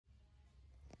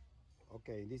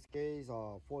Okay, in this case,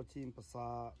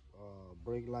 14%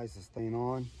 brake lights are staying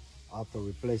on after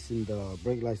replacing the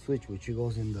brake light switch, which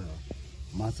goes in the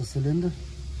master cylinder.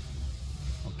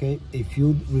 Okay, if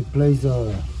you replace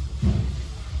the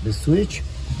switch,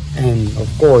 and of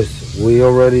course we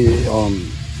already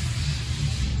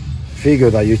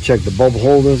figured that you check the bulb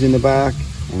holders in the back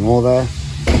and all that,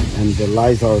 and the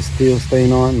lights are still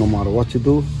staying on no matter what you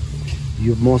do,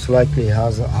 you most likely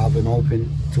have an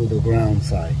open to the ground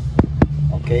side.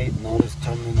 Okay, notice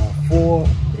terminal 4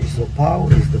 is the power,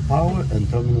 and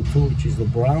terminal 2, which is the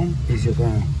brown, is your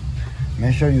ground.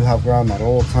 Make sure you have ground at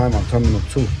all time on terminal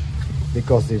 2,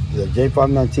 because if the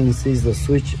J519 sees the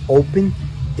switch open,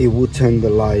 it will turn the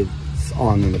lights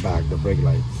on in the back, the brake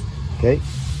lights. Okay,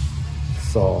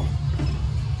 so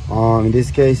in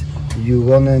this case, you're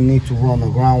gonna need to run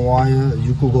a ground wire.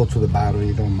 You could go to the battery,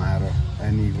 it don't matter,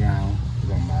 any ground, it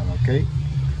don't matter. Okay,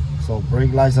 so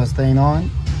brake lights are staying on.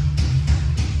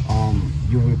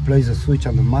 You replace the switch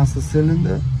on the master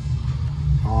cylinder.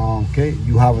 Okay,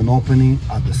 you have an opening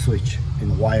at the switch in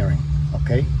the wiring.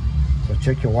 Okay, so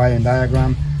check your wiring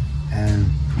diagram,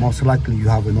 and most likely you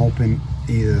have an open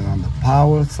either on the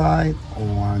power side or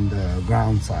on the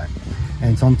ground side.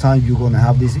 And sometimes you're going to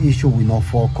have this issue with no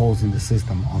fault codes in the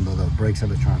system under the brakes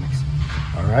electronics.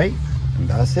 All right, and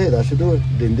that's it. That should do it.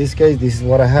 In this case, this is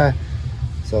what I had.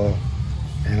 So,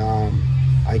 and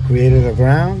I created a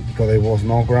ground because there was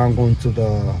no ground going to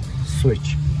the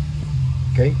switch.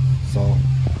 Okay, so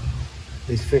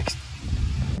it's fixed.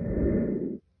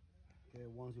 Okay,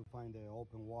 once you find the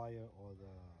open wire or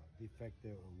the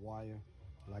defective wire,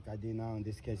 like I did now, in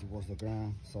this case it was the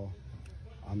ground, so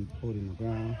I'm putting the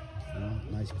ground.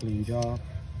 Nice clean job.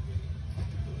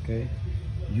 Okay,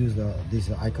 use this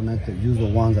eye connector. Use the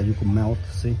ones that you can melt.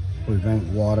 See, prevent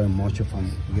water and moisture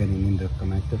from getting in the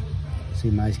connector. See,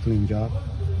 nice clean job.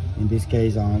 In this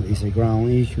case, it's a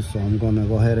ground issue, so I'm gonna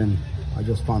go ahead and I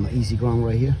just found an easy ground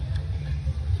right here.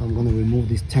 So I'm gonna remove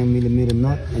this 10mm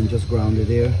nut and just ground it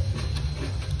there.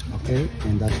 Okay,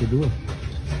 and that should do it.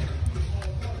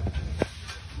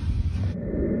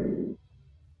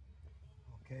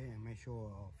 Okay, and make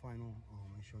sure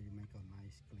make sure you make a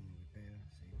nice clean repair.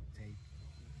 See the tape,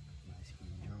 nice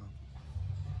clean job.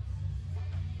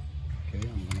 Okay,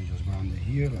 I'm gonna just ground it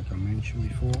here, like I mentioned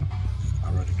before. I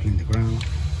already cleaned the ground.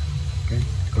 Okay,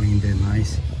 cleaned it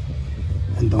nice.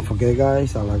 And don't forget,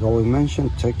 guys, like I always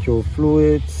mentioned, check your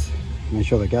fluids, make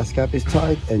sure the gas cap is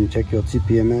tight, and check your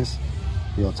TPMS,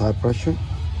 your tire pressure,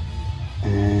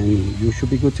 and you should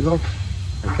be good to go.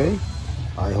 Okay,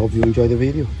 I hope you enjoyed the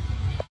video.